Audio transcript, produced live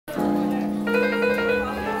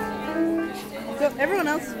Everyone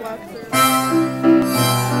else is walked through.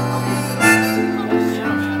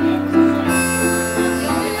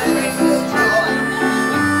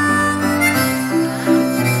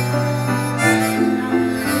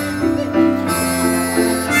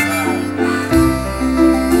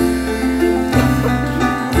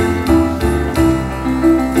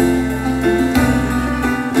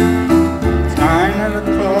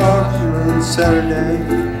 Saturday,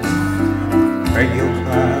 radio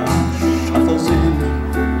crowd shuffles in.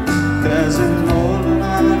 There's an old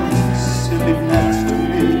man sitting next to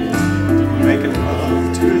me, making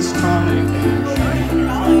love to his tonic.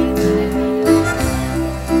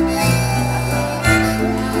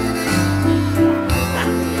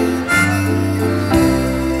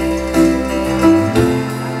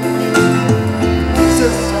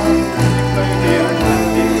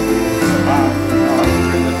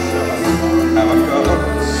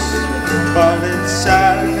 But it's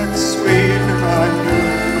sad and it's sweet, and I knew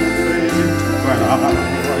complete when I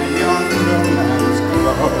were young romance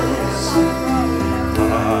grows.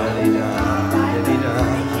 La-di-da, di-di-da,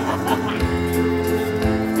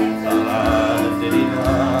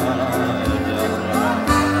 la-di-da, da-da.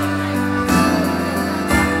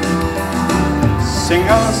 Sing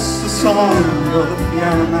us a song, you're the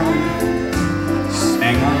piano man.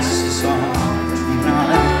 Sing us a song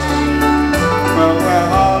tonight. Well, we're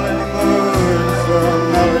all in the mood for a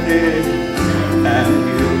melody, and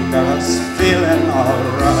you got us feeling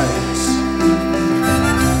alright.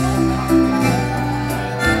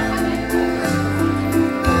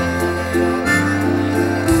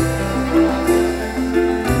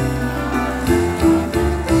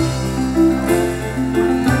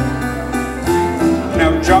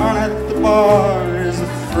 Now John at the bar is a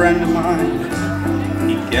friend of mine.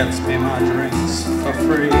 He gets me my drinks for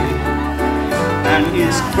free, and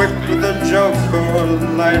he's quick with a joke or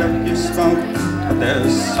light up your smoke, but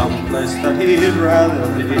there's some place that he'd rather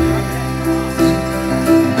be.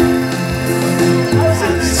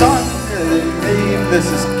 Said, son, this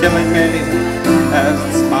is killing me, as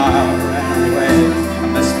the smile ran away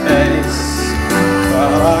from his face.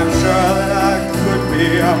 Well, I'm sure that I could be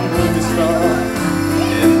a movie star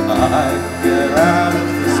if I could get out of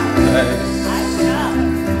this place.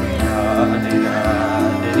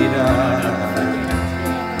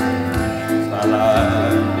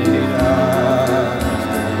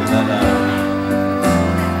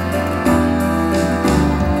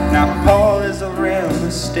 Now Paul is a real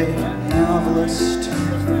estate novelist,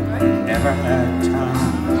 never had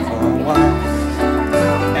time for a wife,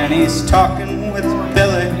 and he's talking with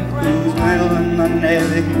Billy, who's middle in the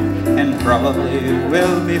Navy, and probably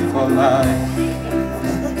will be for life.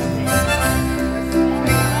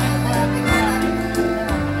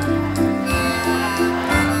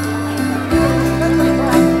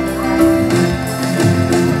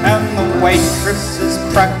 Waitress is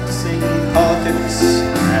practicing politics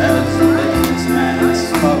as the businessman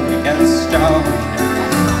slowly gets stoned,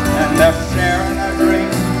 and they're sharing a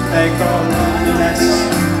drink they call loneliness,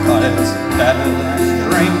 but it's better than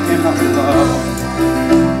drinking alone.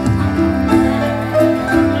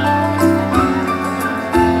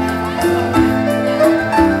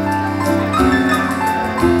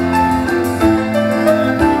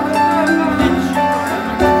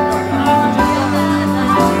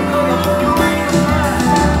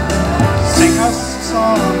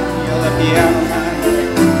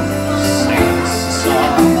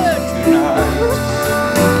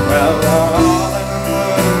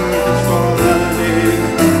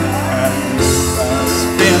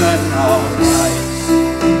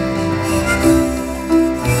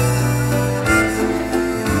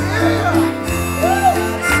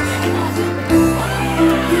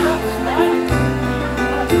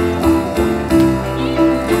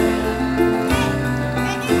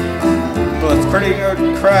 Pretty good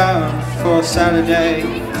crowd for Saturday,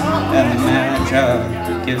 and the manager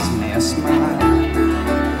gives me a smile,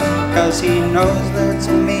 'cause he knows that it's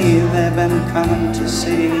me they've been coming to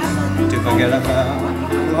see, to forget about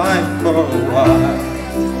life for a while.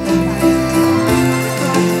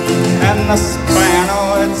 And the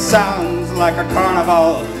soprano, it sounds like a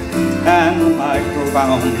carnival, and the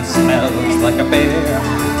microphone smells like a beer,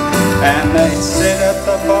 and they sit at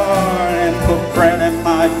the bar and put bread in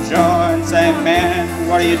my jaw and say, man,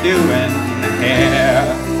 what are you doing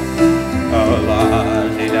here? Oh,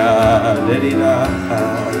 la-di-da-di-di-da,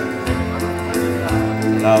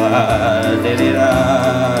 la-la-di-di-da,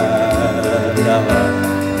 la-la.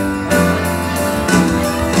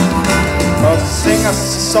 Oh, sing us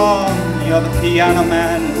a song, you're the piano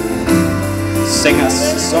man. Sing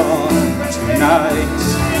us a song tonight.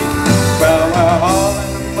 Well, we're all in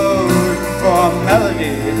the mood for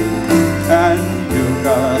lady, and you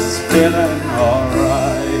got us feeling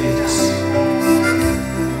alright.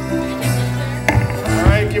 All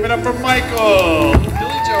right, give it up for Michael,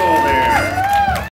 Billy Joel there.